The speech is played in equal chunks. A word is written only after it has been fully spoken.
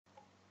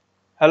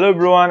Hello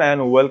everyone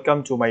and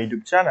welcome to my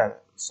YouTube channel.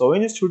 So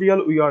in this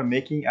tutorial we are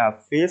making a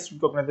face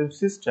recognition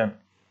system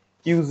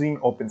using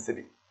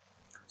opencv.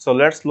 So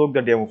let's look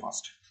the demo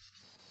first.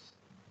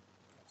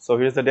 So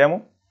here's the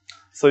demo.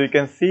 So you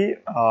can see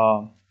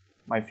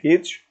my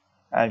face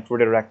and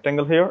create a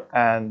rectangle here,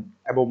 and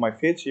above my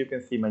face you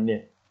can see my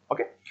name.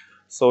 Okay.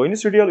 So in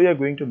this tutorial we are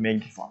going to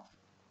make this one.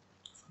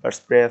 Let's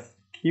press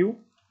Q.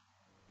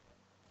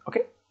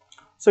 Okay.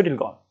 So it will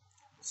go on.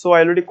 So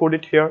I already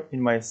coded here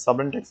in my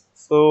subline text.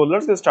 So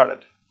let's get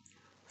started.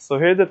 So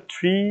here are the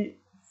three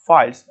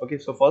files. Okay,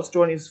 so first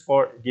one is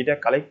for data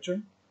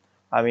collector.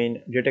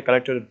 Data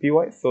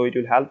collector.py. So it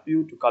will help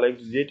you to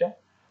collect data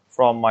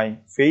from my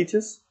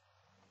faces.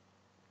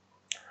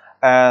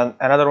 And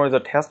another one is a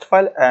test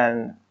file,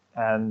 and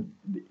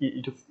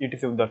it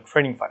is the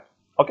training file.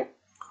 Okay.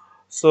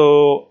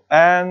 So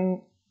and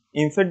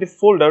inside this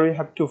folder we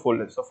have two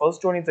folders. So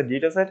first one is the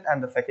dataset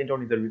and the second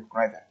one is the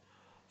recognizer.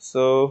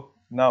 So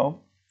now,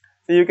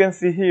 so you can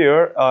see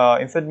here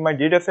inside my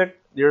dataset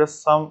there is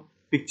some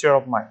picture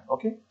of mine.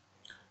 Okay,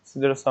 so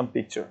there is some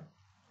picture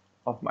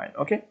of mine.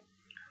 Okay,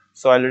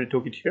 so I already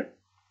took it here.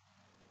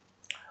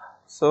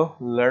 So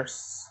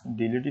let's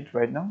delete it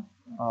right now.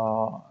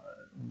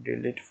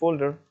 Delete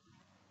folder,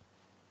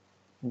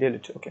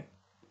 delete. Okay,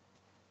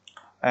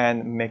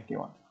 and make new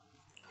one.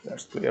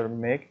 Let's clear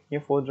make new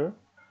folder.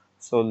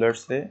 So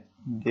let's say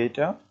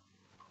data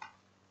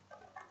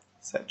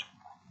set.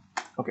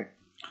 Okay.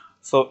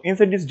 So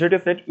inside this data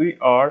set we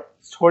are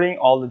storing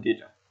all the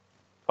data.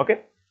 Okay,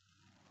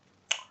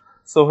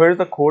 so here is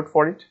the code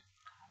for it.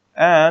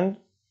 And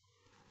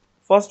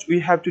first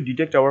we have to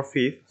detect our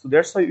face, so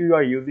that's why we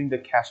are using the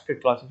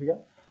cascade classifier.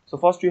 So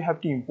first we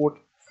have to import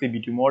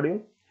cb2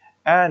 module,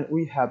 and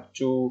we have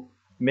to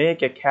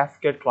make a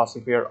cascade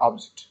classifier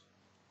object,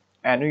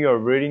 and we are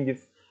reading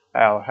this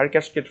her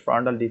cascade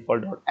frontal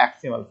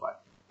default.xml file,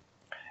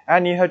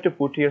 and you have to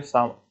put here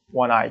some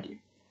one id.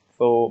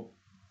 So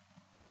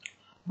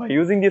by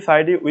using this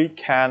ID, we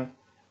can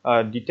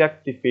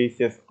detect the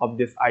faces of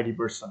this ID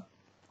person.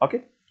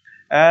 Okay,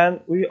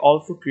 and we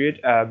also create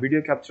a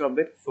video capture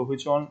object. So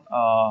which one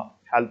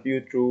help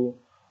you to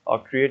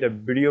create a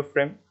video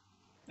frame,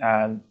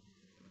 and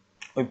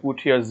we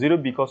put here 0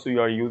 because we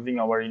are using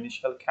our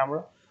initial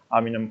camera.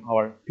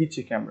 Our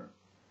PC camera.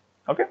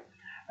 Okay,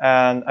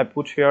 and I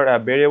put here a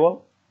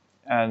variable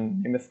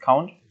and image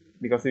count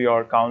because we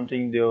are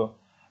counting the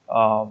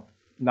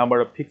number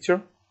of picture.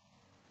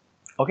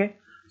 Okay.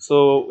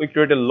 So we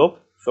create a loop,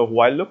 so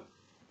while loop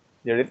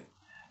there is,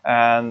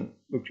 and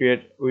we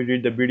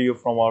read the video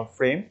from our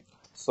frame.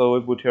 So we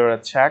put here a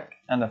check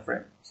and a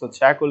frame. So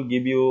check will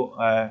give you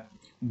a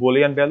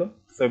boolean value.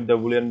 So if the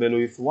boolean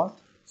value is 1,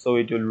 so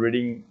it will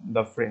reading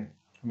the frame.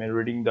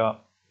 Reading the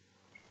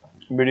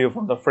video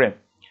from the frame.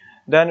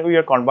 Then we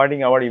are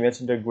converting our image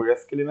into a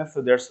grayscale image.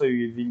 So that's why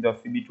we're using the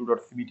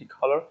cb2.cbt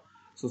color.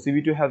 So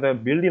cb2 has a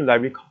built-in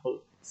library called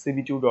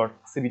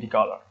cb2.cbt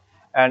color,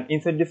 and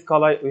inside this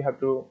color we have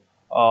to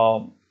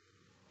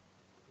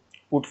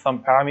put some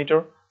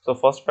parameter. So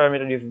first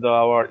parameter is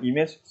our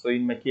image. So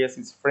in my case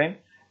it's frame,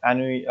 and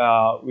we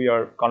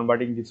are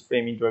converting this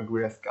frame into a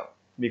grayscale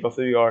because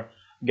we are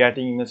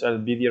getting image as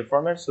Bezier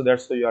format. So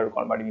that's why we are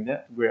converting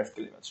the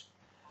grayscale image.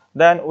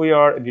 Then we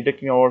are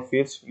detecting our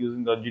face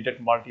using the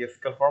detect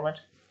multi-scale format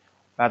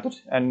method,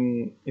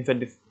 and inside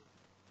this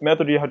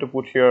method you have to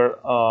put here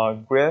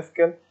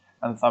grayscale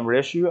and some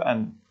ratio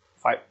and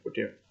 5 put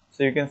here.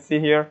 So you can see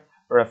here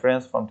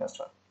reference from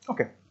tester.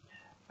 Okay.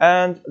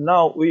 And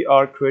now we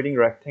are creating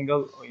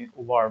rectangle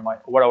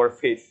over our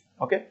face.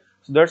 Okay,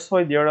 so that's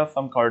why there are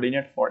some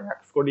coordinate for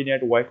x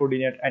coordinate, y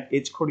coordinate, and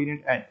h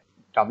coordinate and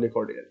w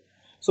coordinate.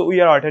 So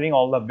we are altering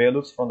all the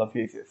values from the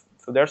faces.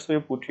 So that's why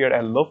we put here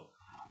a loop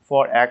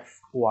for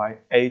x, y,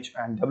 h,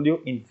 and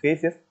w in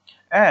faces,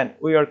 and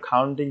we are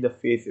counting the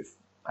faces.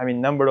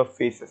 Number of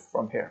faces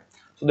from here.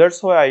 So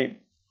that's why I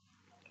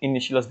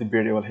initialize the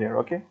variable here.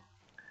 Okay.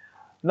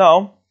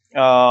 Now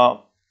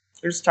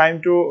it's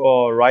time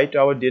to write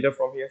our data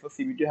from here. So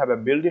cb2 have a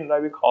built-in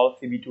library called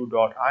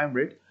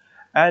cb2.imread,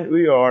 and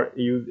we are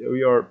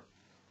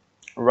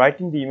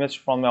writing the image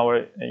from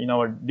our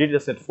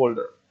dataset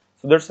folder.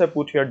 So that's why I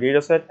put here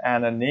dataset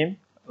and a name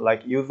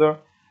like user,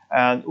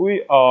 and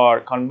we are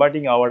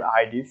converting our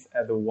IDs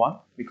as a 1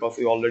 because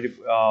we already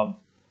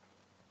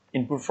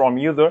input from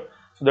user.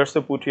 So that's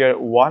why I put here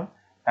 1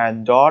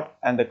 and dot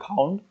and the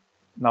count,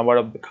 number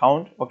of the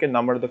count. Okay,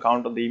 number of the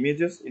count of the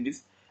images it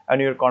is. And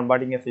you're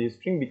converting as a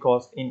string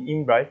because in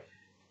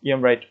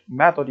emwrite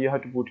method you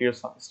have to put here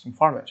some string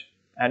format,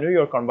 and we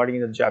are converting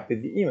in the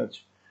JPG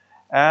image,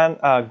 and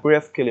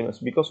grayscale image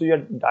because we are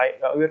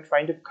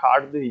trying to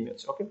cut the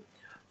image. Okay,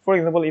 for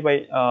example, if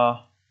I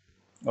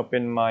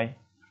open my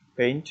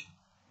paint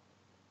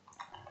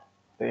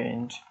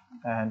and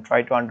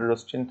try to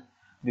understand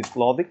this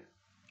logic,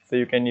 so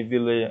you can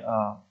easily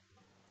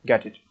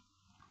get it.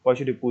 Why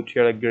should you put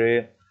here a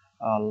gray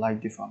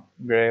like this one,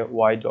 gray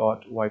y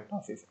dot y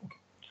plus is okay.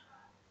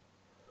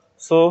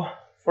 So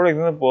for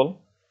example,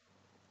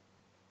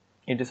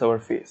 it is our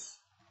face,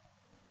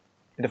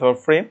 it is our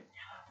frame.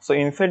 So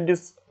inside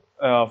this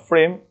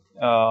frame,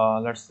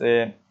 let's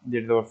say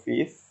this is our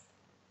face.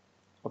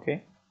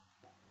 Okay,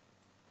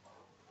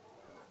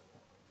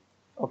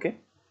 okay,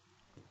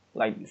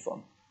 like this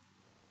one.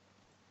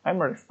 I'm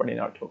not expert in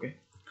art. Okay,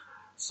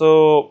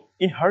 so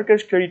in her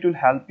case, it will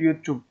help you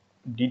to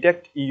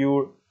detect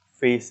your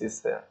faces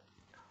there.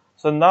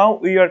 So now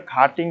we are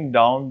cutting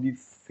down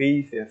these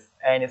faces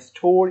and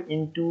store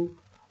into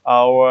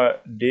our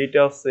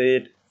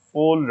dataset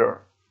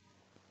folder.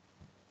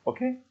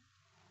 Okay,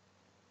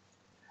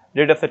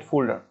 dataset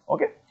folder.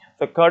 Okay,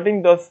 so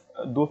cutting those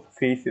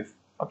faces.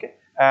 Okay,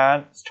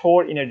 and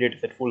store in a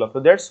dataset folder. So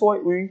that's why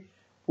we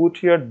put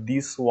here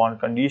this one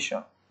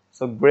condition.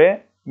 So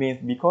gray means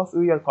because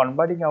we are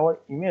converting our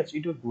image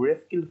into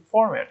grayscale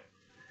format,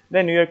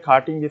 then we are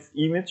cutting this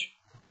image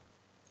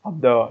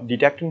of the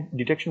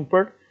detection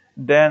part,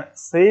 then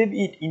save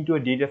it into a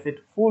dataset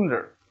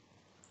folder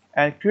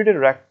and create a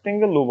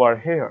rectangle over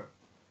here.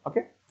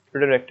 Okay,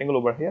 create a rectangle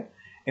over here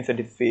inside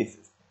these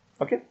faces.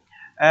 Okay,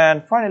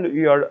 and finally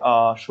we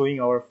are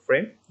showing our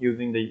frame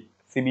using the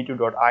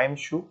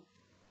cb2.imshoe.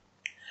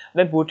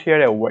 Then put here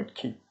a word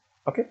key.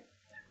 Okay,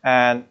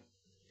 and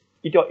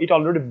it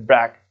already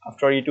back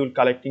after it will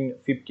collecting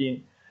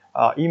 15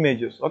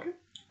 images. Okay,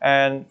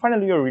 and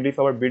finally you release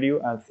our video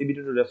and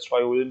cb2 to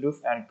destroy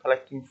windows and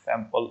collecting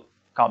sample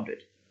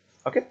counted.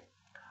 Okay,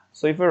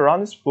 so if we run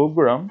this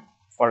program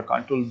for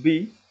Control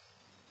B,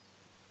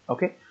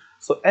 okay,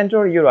 so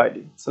enter your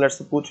ID. So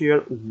let's put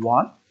here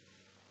 1.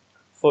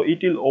 So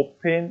it will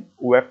open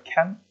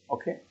webcam.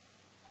 Okay,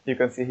 you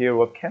can see here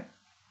webcam.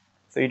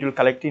 So it will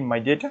collecting my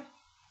data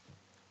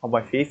of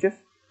my faces.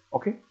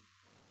 Okay,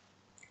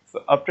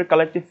 so after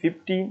collecting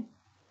 15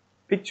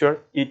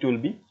 picture, it will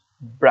be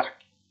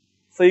black.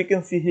 So you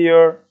can see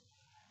here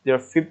there are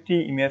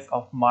 50 images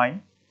of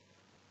mine.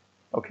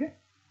 Okay,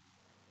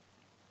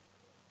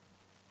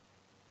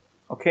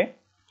 okay,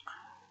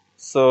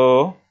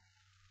 so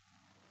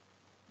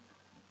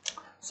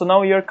now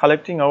we are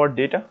collecting our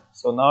data.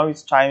 So now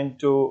it's time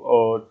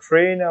to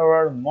train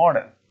our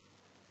model.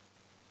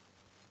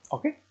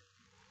 Okay,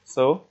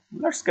 so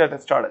let's get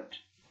started.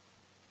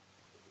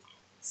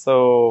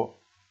 So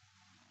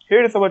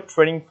here is our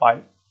training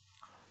file.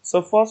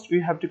 So first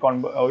we have to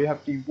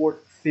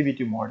import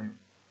cb2 module.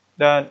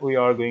 Then we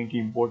are going to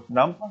import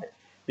numpy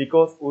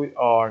because we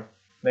are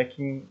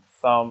making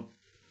some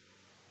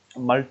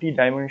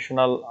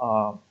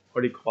multi-dimensional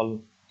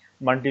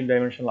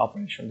multi-dimensional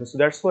operation. So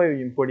that's why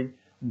we're importing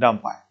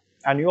numpy.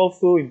 And we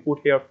also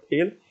import here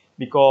tail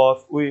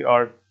because we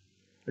are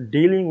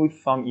dealing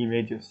with some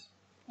images.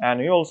 And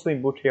we also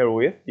import here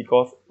width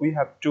because we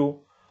have to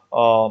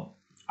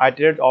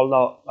iterate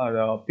all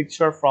the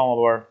picture from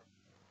our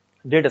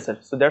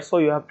dataset. So that's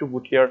why you have to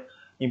put here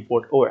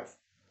import OS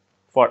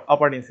for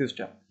operating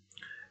system.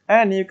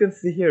 And you can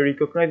see here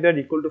recognize that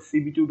equal to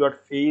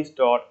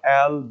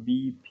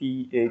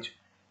cb2.face.lbph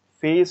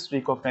face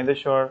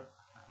recognition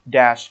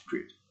dash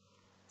grid.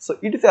 So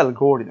it is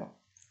algorithm.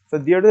 So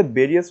there are the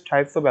various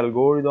types of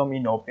algorithm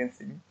in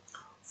OpenCV.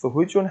 So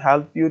which one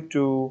help you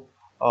to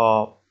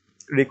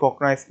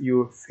recognize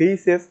your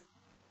faces?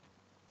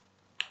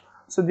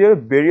 So there are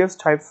various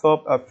types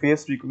of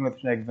face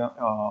recognition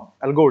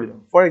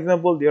algorithm. For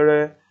example,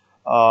 there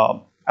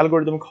are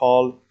algorithm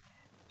called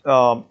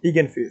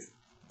eigenface.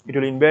 It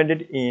was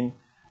invented in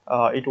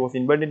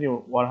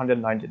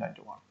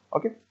 1991.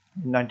 Okay,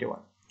 91.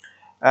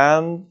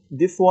 And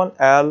this one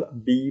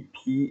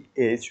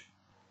LBPH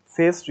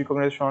face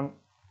recognition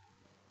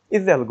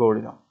is the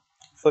algorithm.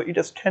 So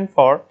it stands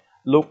for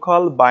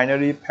local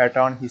binary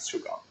pattern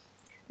histogram.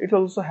 It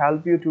also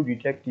help you to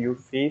detect your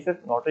faces,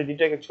 not to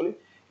detect actually.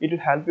 It will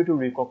help you to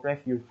recognize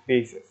your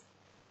faces.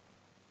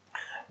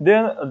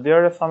 Then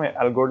there are some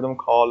algorithm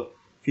called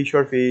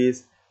Fisher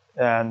face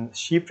and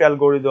shift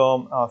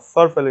algorithm,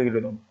 surf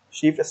algorithm.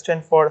 Shift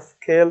stands for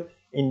scale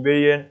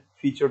invariant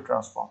feature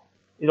transform.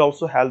 It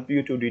also help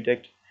you to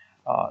detect,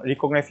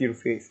 recognize your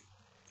face,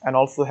 and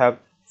also have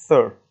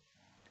surf.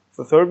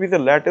 So surf is the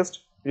latest.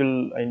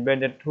 Will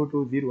invented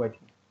 220, I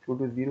think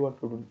 220 or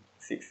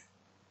 226.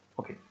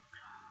 Okay.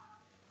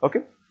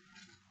 Okay.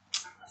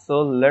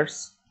 So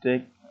let's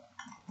take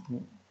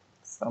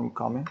some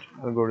comment.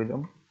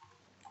 Algorithm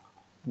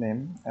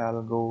name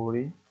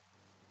algorithm.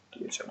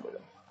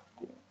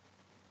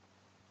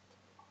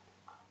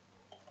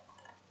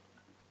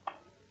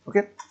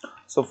 Okay,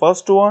 so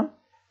first one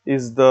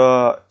is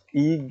the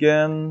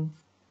eigen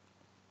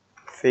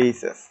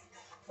faces.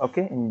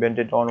 Okay,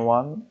 invented on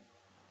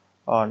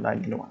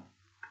 1991,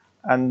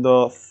 and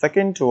the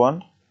second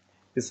one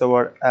is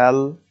our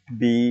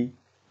LBPH.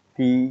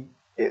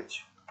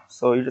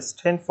 So it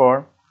stands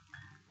for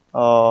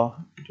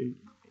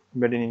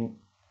invented in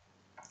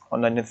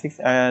 1996,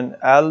 and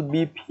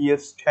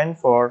LBPH stand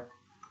for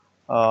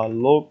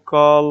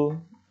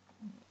local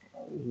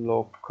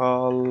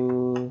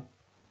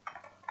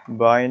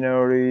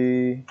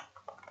binary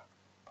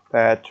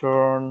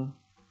pattern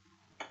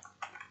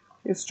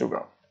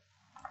histogram.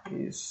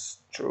 We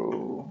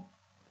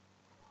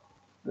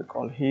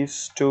call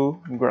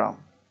histogram.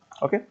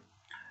 Okay,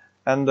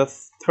 and the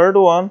third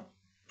one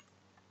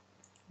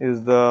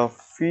is the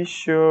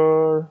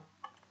feature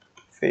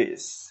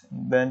face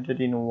invented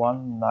in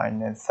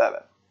 1997,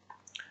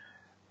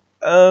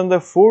 and the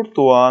fourth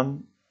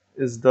one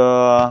is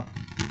the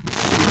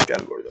shift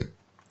algorithm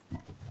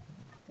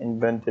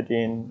invented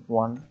in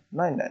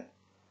 1999,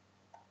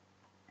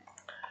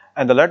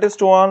 and the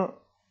latest one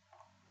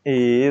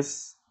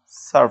is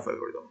surf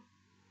algorithm.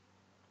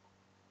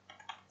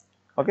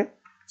 Okay,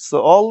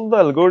 so all the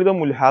algorithm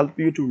will help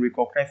you to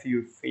recognize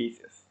your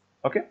faces.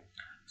 Okay,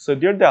 so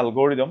there the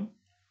algorithm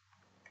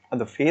and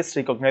the face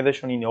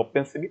recognition in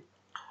opencv,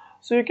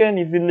 so you can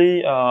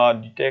easily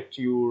detect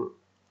your,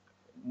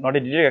 not a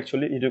detect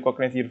actually, it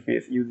recognize your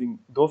face using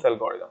those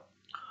algorithms.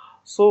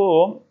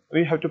 So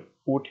we have to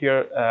put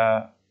here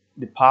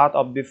the path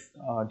of this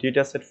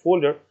dataset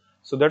folder,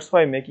 so that's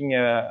why making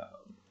a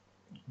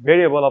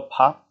variable of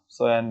path.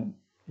 So and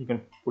you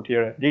can put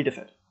here a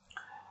dataset.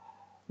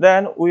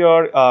 Then we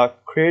are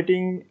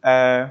creating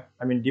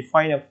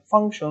define a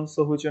function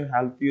so which can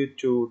help you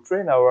to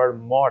train our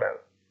model.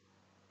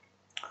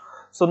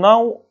 So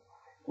now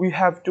we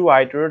have to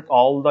iterate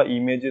all the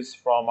images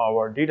from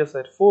our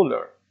dataset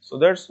folder. So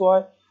that's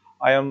why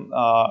I am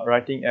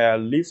writing a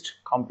list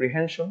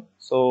comprehension.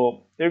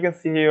 So you can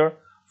see here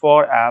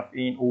for app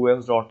in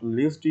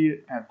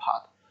os.listdir and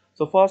path.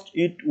 So first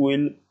it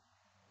will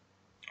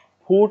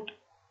put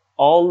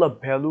all the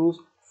values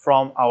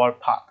from our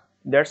path,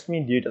 that's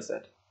mean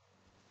dataset,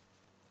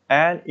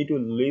 and it will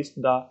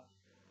list the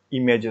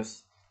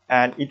images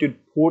and it will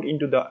put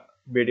into the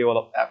variable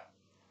of app.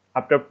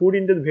 After put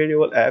into the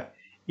variable app,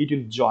 it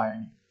will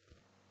join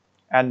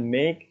and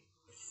make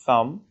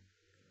some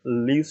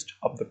list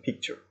of the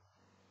picture.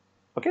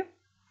 Okay,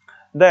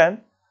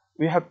 then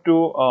we have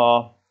to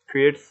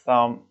create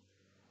some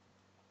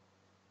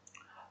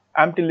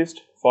empty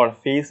list for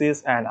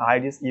faces and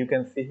IDs. You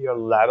can see here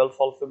labels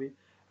also be,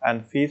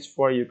 and face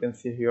for you can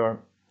see here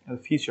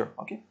feature.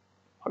 Okay,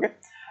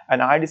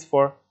 and IDs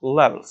for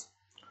labels.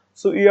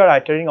 So we are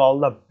iterating all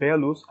the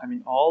values,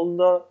 all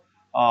the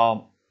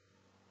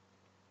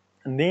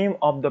name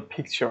of the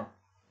picture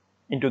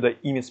into the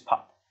image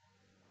path.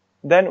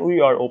 Then we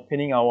are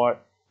opening our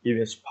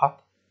image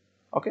path.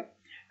 Okay,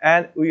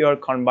 and we are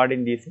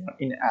converting this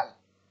in L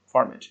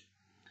format.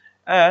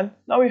 And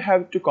now we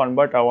have to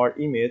convert our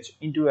image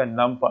into a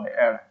numpy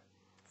array.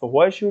 So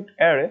why should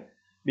array?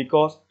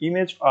 Because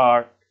images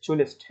are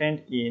actually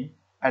stored in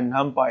a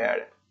numpy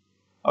array.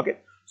 Okay,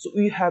 so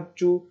we have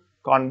to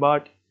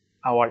convert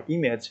our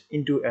image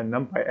into a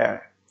numpy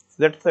array. So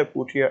that's why I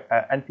put here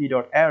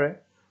np.array.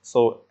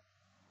 So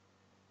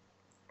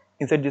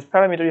inside this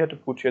parameter you have to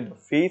put here the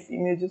face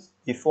images,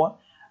 this one,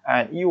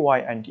 and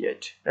UI and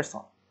date. That's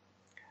all.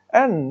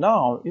 And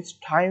now it's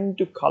time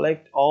to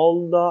collect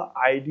all the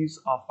IDs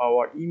of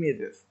our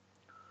images.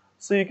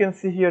 So you can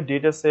see here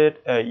dataset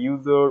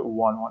user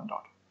 11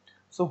 dot.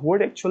 So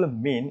what actually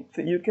mean?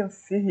 So you can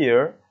see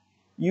here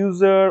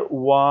user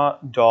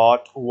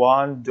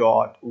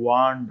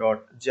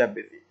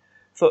 1.1.1.jpg.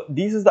 So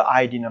this is the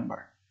ID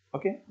number.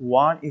 Okay,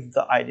 1 is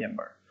the ID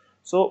number.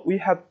 So we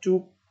have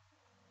to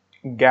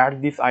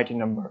get this ID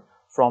number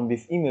from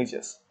these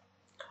images.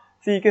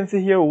 So you can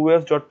see here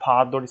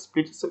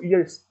os.path.split. So we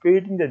are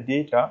splitting the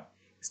data,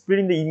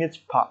 splitting the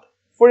image path.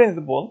 For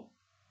example,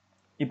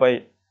 if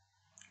I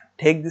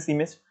take this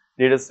image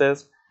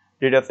dataset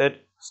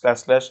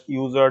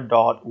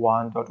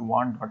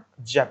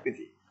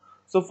 /user.1.1.jpg.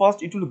 So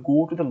first it will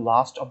go to the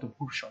last of the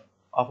portion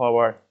of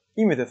our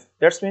images.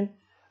 That's mean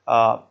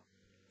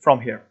from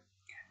here,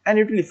 and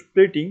it will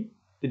splitting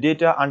the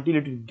data until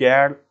it will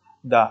get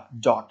the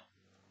dot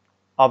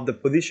of the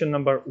position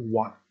number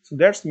 1. So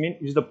that's mean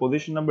it is the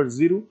position number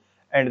 0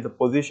 and the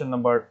position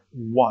number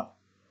 1.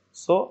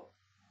 So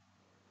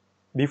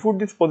before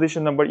this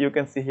position number you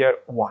can see here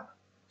 1.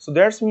 So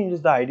that's mean it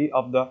is the ID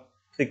of the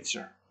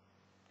picture.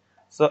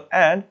 So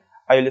and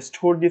I will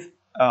store this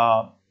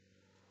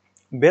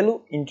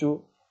value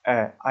into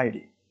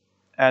ID,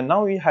 and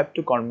now we have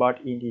to convert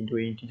it into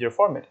integer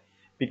format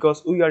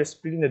because we are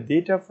splitting the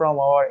data from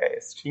our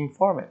string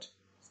format.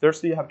 So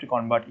that's why you have to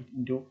convert it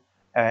into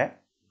a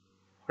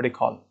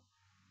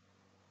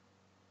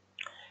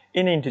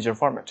in integer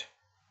format.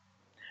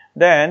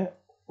 Then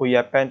we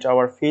append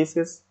our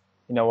faces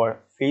in our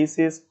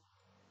faces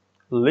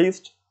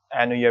list,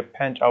 and we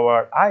append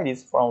our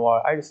IDs from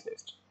our IDs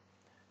list.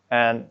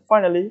 And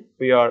finally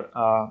we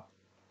are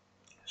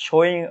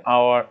showing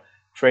our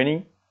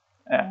training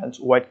and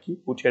white key,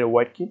 put here a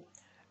white key,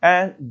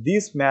 and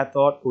this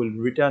method will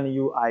return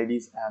you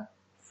IDs and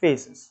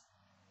faces,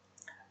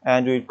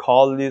 and we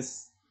call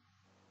this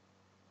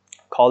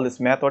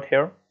method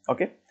here.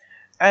 Okay,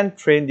 and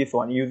train this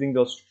one using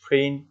those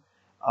train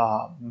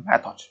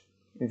method.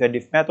 Inside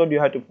this method you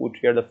have to put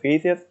here the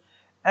faces,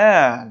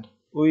 and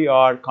we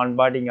are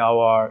converting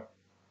our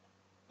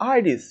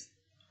IDs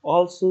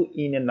also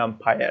in a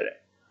numpy array.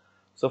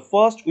 So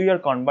first we are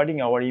converting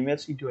our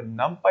image into a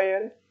numpy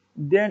array,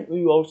 then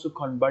we also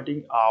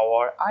converting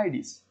our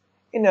IDs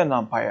in a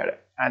numpy array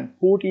and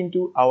put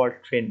into our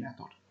train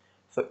method.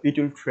 So it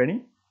will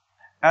training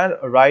and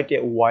write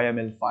a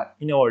YML file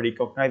in our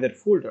recognized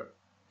folder.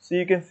 So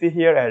you can see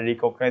here a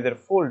recognizer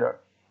folder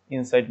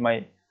inside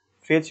my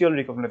facial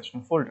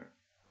recognition folder.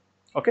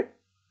 Okay.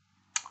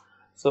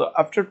 So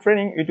after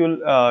training, it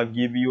will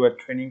give you a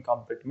training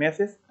complete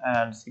message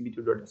and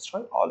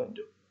cb2.destroy all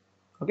undo.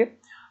 Okay.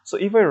 So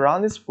if I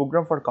run this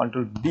program for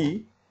Control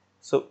D,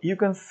 so you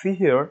can see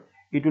here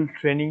it will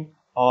training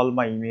all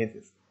my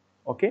images.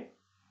 Okay.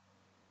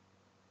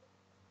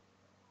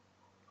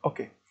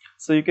 Okay.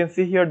 So you can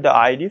see here the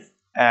IDs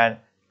and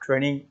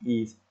training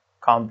is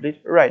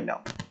complete right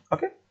now.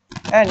 Okay.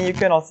 And you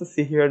can also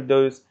see here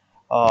those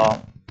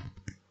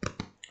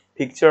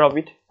picture of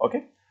it.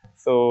 Okay.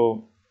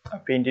 So I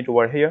print it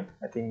over here.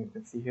 I think you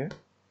can see here.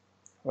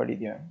 What is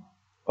here?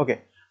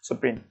 Okay. So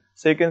print.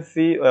 So you can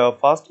see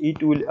first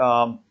it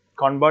will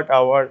convert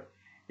our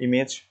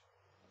image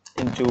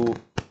into,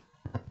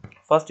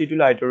 first it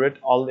will iterate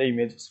all the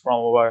images from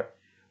our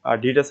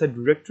dataset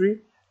directory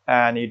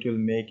and it will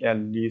make a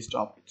list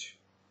of it.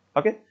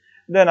 Okay.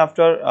 Then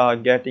after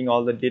getting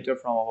all the data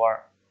from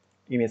our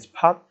image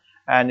path,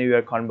 and we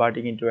are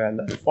converting into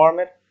a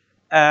format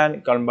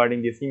and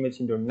converting this image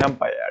into a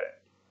numpy array.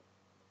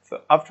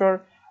 So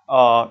after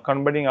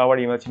converting our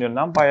image into a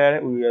numpy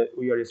array,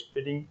 we are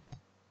splitting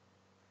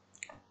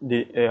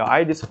the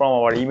IDs from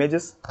our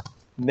images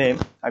name,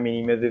 I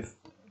mean images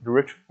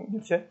directory,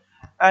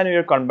 and we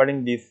are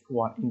converting this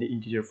one in the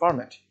integer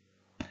format.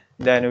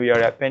 Then we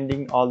are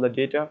appending all the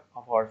data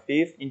of our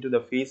face into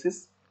the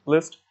faces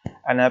list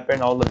and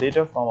append all the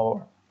data from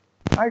our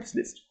IDs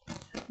list.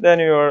 Then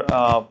you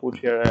are put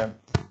here a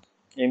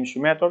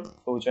Mishu method,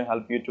 so which can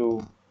help you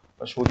to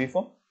show this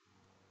one.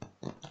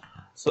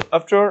 So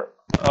after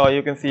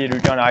you can see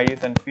return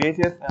IDs and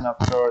faces, and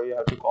after you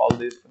have to call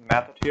this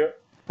method here,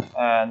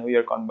 and we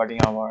are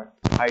converting our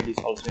IDs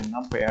also in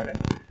numpy array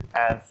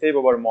and save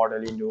our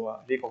model into a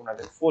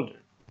recognizer folder.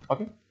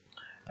 Okay.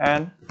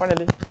 And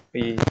finally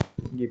we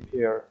give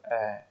here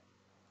a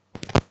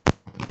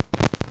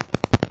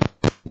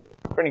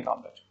training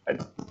complete.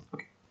 Right?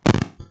 Okay.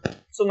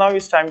 So now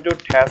it's time to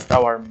test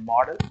our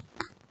model.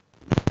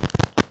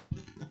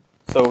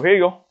 So here you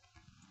go.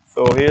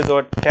 So here's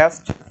our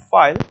test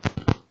file.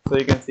 So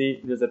you can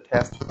see there's a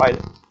test file.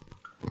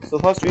 So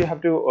first we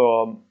have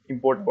to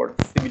import our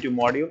cb2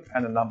 module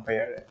and a numpy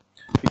array,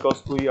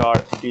 because we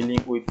are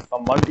dealing with a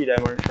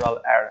multi-dimensional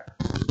array.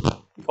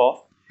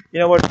 Because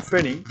in our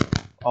training,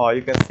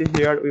 you can see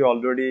here we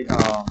already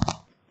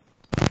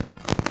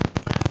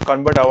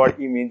convert our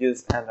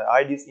images and the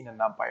IDs in a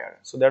numpy array.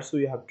 So that's why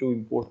we have to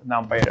import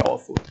numpy array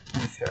also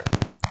in this here.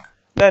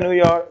 Then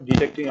we are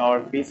detecting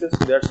our faces.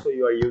 So that's why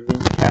you are using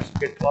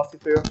cascade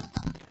classifier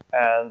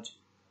and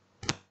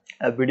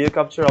a video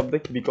capture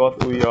object, because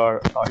we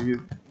are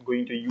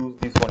going to use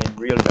this one in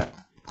real time.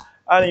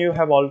 And you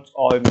have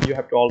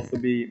to also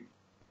be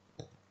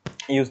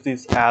use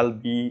this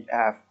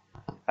lbf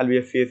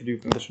face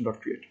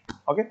recognition.create.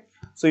 Okay,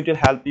 so it will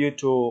help you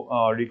to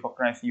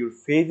recognize your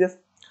faces.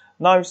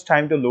 Now it's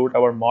time to load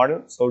our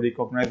model. So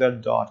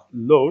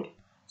recognizer.load.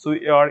 So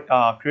we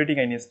are creating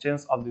an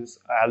instance of this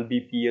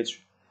lbph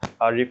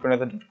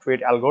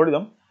recognizer.create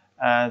algorithm,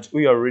 and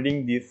we are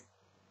reading this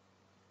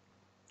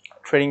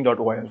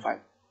training.yml file.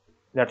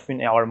 That's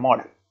in our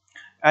model,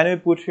 and we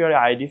put here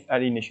IDs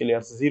are initially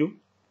as 0.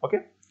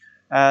 Okay,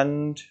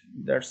 and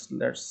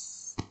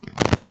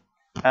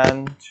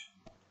and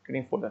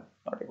getting folder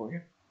not over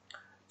here.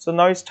 So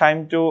now it's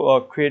time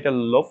to create a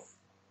loop.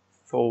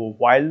 So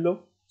while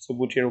loop. So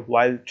put here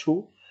while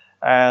true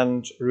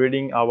and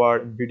reading our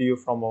video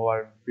from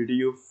our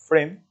video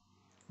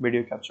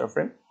capture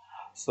frame.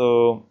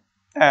 So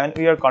and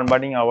we are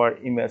converting our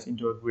image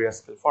into a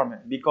grayscale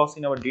format, because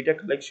in our data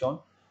collection,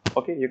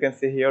 okay, you can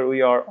see here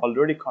we are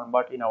already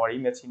converting our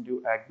image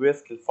into a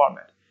grayscale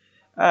format,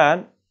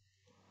 and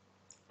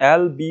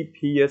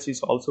lbph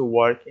is also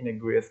work in a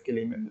grayscale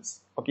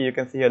images. Okay, you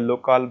can see a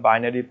local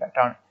binary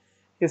pattern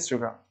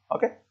histogram.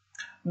 Okay,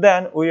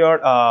 then we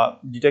are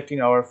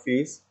detecting our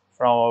face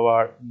from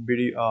our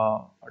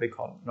video what do you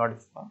call it? Not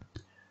this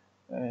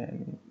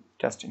one,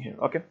 testing here.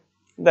 Okay,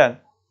 then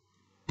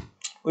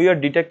we are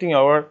detecting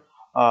our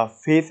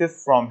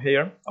faces from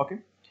here. Okay,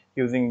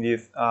 using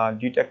this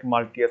detect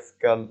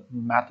multi-scale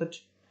method.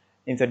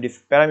 Inside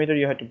this parameter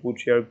you have to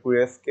put here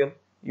grayscale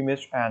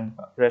image and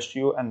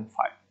ratio and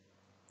 5.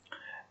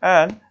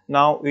 And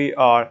now we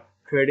are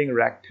creating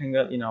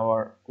rectangle in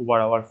our over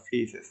our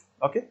faces.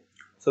 Okay,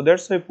 so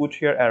that's why I put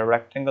here a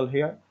rectangle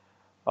here,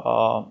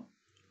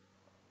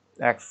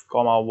 x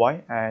comma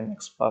y and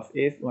x plus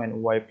is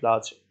when y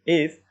plus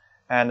is,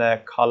 and a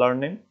color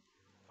name.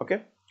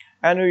 Okay,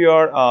 and we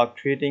are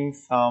creating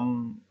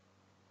some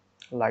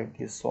like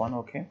this one.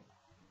 Okay,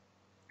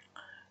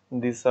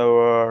 this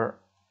our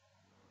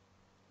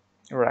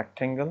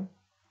rectangle.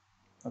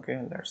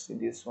 Okay, let's see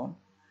this one.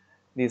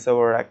 This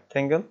our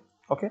rectangle.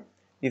 Okay,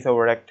 this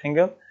our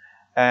rectangle,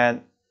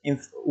 and in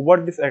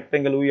what this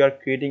rectangle we are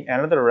creating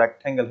another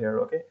rectangle here.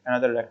 Okay,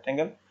 another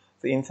rectangle.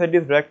 So inside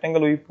this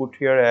rectangle we put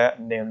here a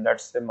name.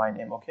 Let's say my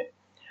name. Okay,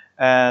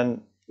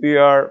 and we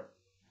are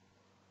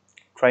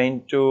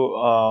trying to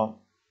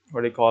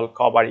what do you call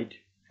cover it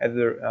as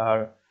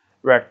a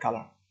red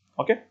color.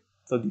 Okay,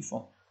 so this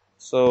one.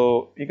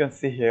 So you can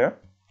see here,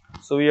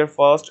 so we are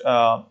first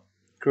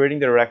creating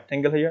the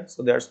rectangle here,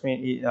 so that's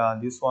mean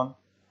this one.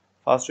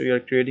 First we are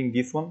creating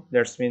this one,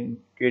 that's mean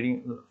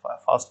creating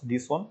first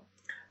this one,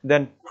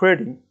 then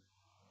creating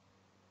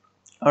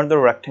another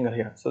rectangle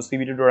here. So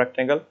CB2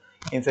 rectangle,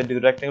 inside the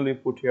rectangle we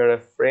put here a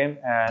frame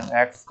and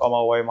x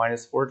comma y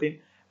minus 14,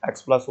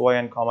 x plus y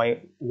and comma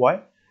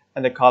y,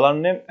 and the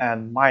column name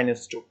and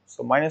 -2.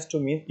 So -2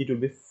 means it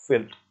will be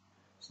filled.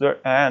 So there,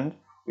 and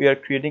we are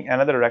creating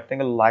another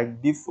rectangle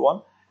like this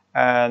one,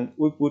 and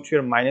we put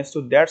here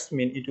 -2, that's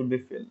mean it will be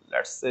filled.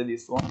 Let's say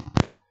this one,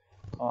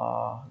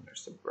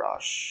 let's say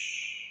brush,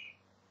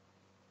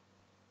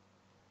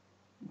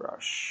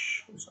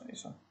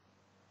 this one.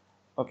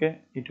 Okay,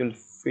 it will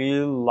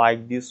feel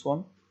like this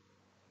one.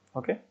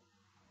 Okay,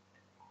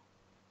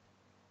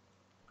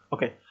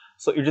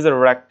 so it is a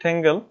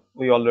rectangle,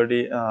 we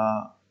already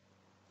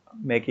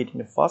make it in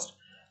the first,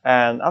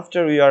 and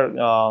after we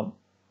are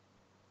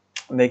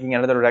making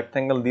another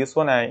rectangle, this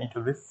one, and it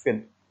will be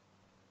filled.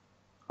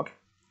 Okay,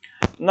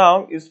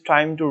 now it's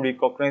time to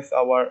recognize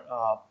our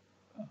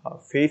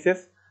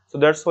faces, so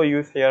that's why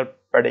use here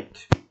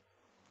predict.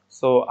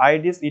 So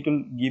IDs, it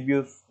will give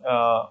you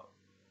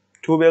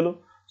two value.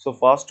 So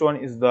first one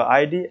is the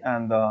ID,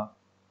 and the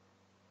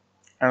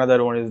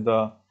another one is the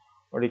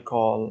what do you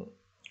call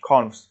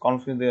conf.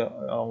 Conf is the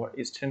what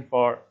is stand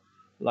for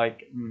like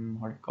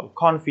what do you call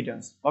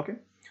confidence. Okay,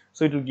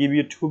 so it will give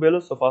you two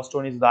values. So first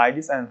one is the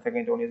IDs and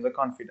second one is the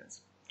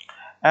confidence,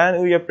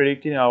 and we are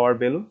predicting our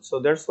value. So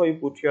that's why you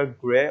put here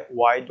gray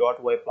y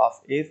dot y plus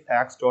is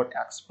x dot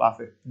x plus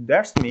a.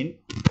 That's mean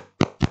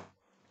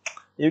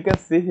you can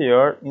see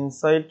here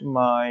inside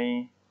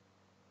my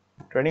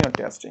training or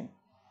testing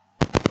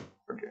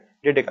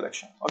data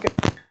collection. Okay,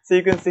 so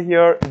you can see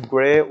here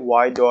gray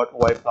y dot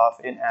y plus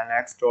in and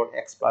x dot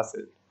x plus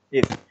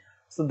is.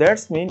 So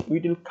that's mean we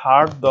will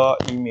cut the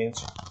image.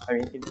 I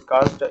mean it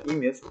cuts the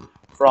image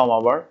from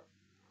our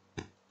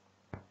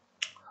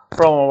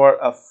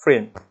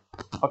frame.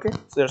 Okay,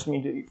 so that's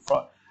mean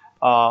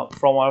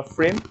from our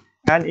frame,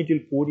 and it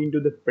will put into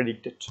the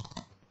predicted.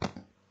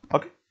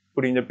 Okay,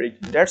 put in the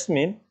predicted. That's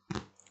mean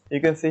you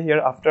can see here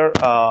after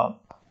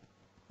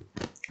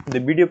the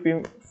video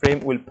frame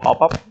will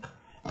pop up.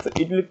 So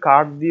it will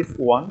cut this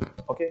one.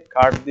 Okay,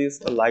 cut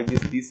this like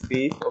this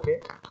page.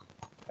 Okay,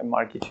 I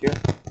mark it here.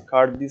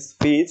 Cut this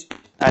page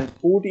and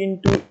put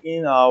into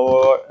in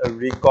our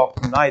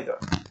recognizer.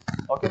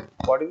 Okay,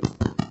 what is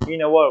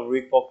in our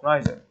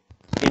recognizer?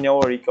 In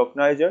our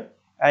recognizer,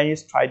 and you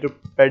try to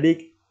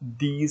predict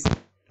these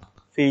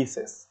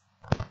faces,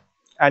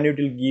 and it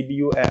will give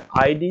you an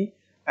ID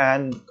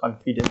and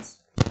confidence.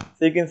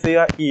 So you can say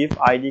if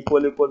ID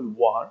equal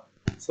 1,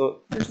 so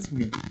this is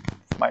B,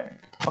 my name.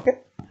 Okay,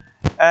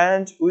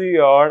 and we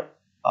are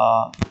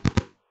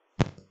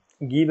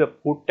give a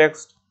put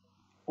text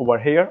over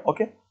here.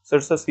 Okay, so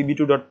it's a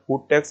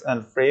cb2.put text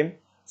and frame.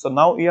 So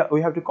now we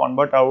have to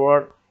convert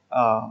our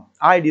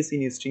IDs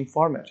in string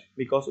format,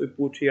 because we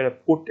put here a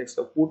put text.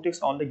 So put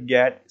text only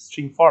get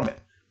string format,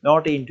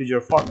 not integer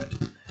format,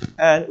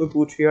 and we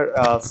put here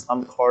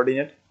some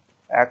coordinate,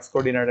 x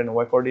coordinate and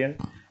y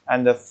coordinate,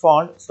 and the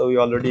font. So we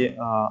already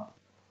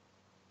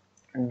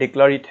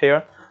declare it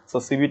here. So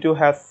cb2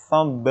 has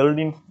some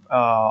built-in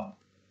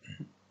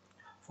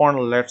font.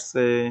 Let's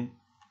say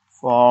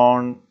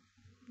font.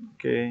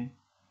 Okay,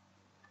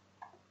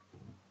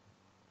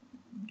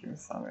 give me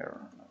some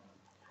error.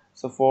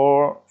 So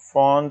for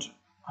font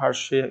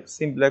Hershey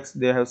simplex,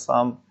 they have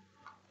some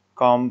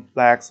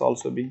complex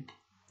also be.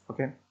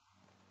 Okay,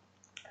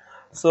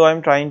 so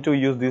I'm trying to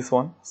use this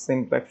one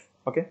simplex.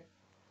 Okay,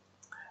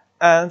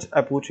 and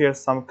I put here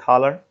some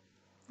color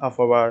of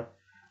our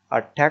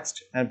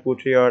text and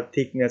put here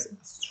thickness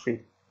 3.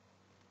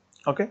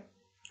 Okay,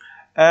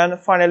 and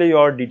finally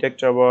you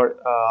detect our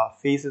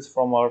faces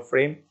from our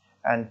frame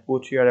and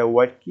put here a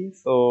white key.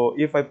 So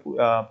if I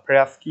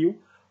press Q,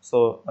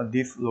 so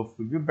this loop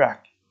will be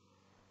black.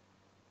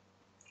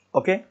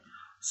 Okay,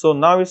 so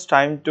now it's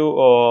time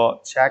to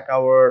check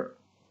our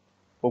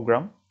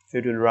program, so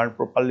it will run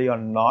properly or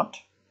not.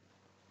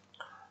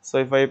 So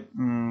if I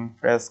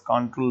press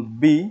Ctrl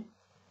B,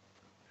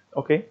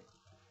 okay,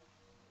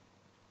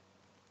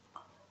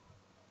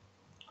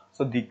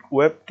 so the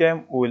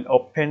webcam will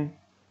open.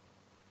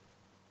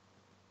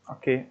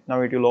 Okay, now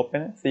it will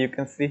open. So you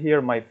can see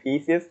here my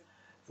faces.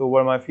 So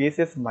over my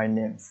faces, my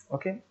names.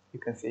 Okay, you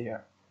can see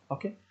here.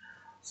 Okay,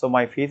 so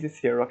my face is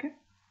here. Okay,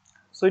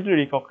 so it will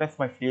recognize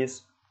my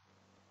face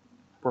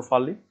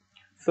properly.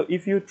 So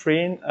if you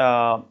train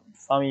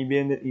some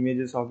even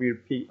images of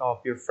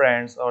your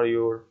friends or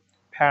your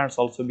parents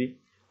also be,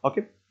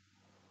 okay,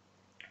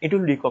 it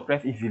will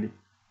recognize easily.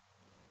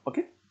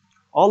 Okay,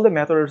 all the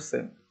methods are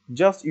same,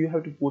 just you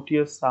have to put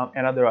here some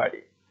another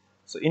ID.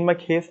 So in my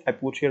case I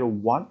put here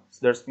 1,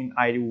 so that's mean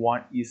ID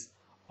 1 is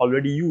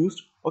already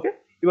used. Okay,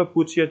 if I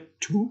put here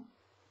 2,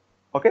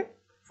 okay,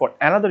 for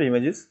another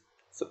images,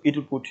 so it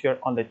will put here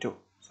on the 2.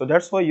 So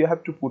that's why you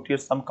have to put here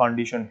some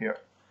condition here.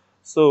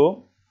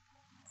 So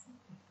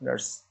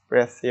let's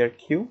press here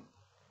Q.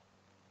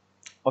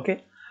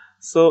 Okay,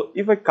 So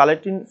if I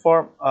collect in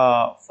from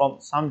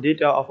some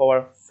data of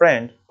our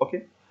friend,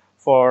 okay,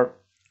 so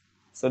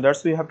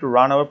that's we have to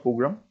run our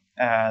program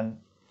and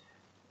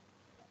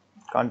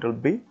Control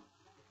B.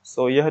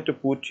 So you have to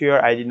put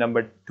your ID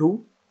number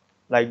 2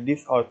 like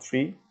this or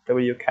 3,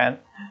 whatever you can.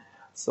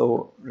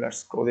 So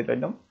let's close it right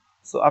now.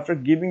 So after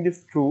giving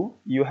this true,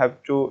 you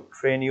have to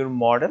train your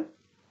model.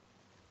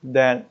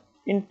 Then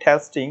in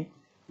testing,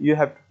 you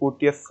have to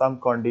put here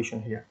some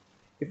condition here.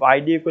 If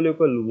ID equal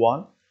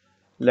 1,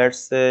 let's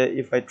say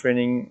if I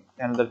training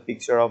another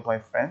picture of my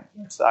friend,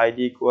 let's say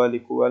ID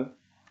equal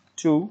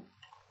to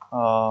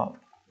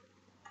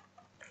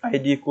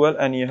ID equal,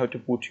 and you have to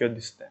put here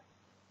this name.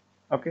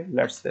 Okay,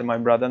 let's say my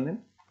brother name,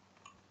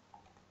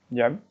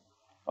 Jam.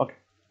 Okay,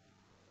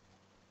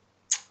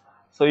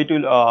 so it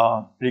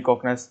will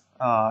recognize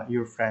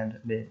your friend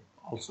name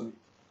also.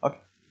 Okay,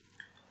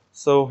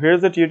 so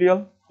here's the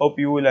tutorial. Hope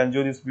you will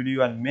enjoy this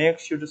video and make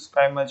sure to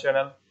subscribe my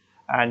channel,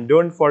 and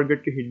don't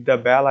forget to hit the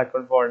bell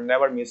icon for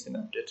never miss an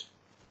update.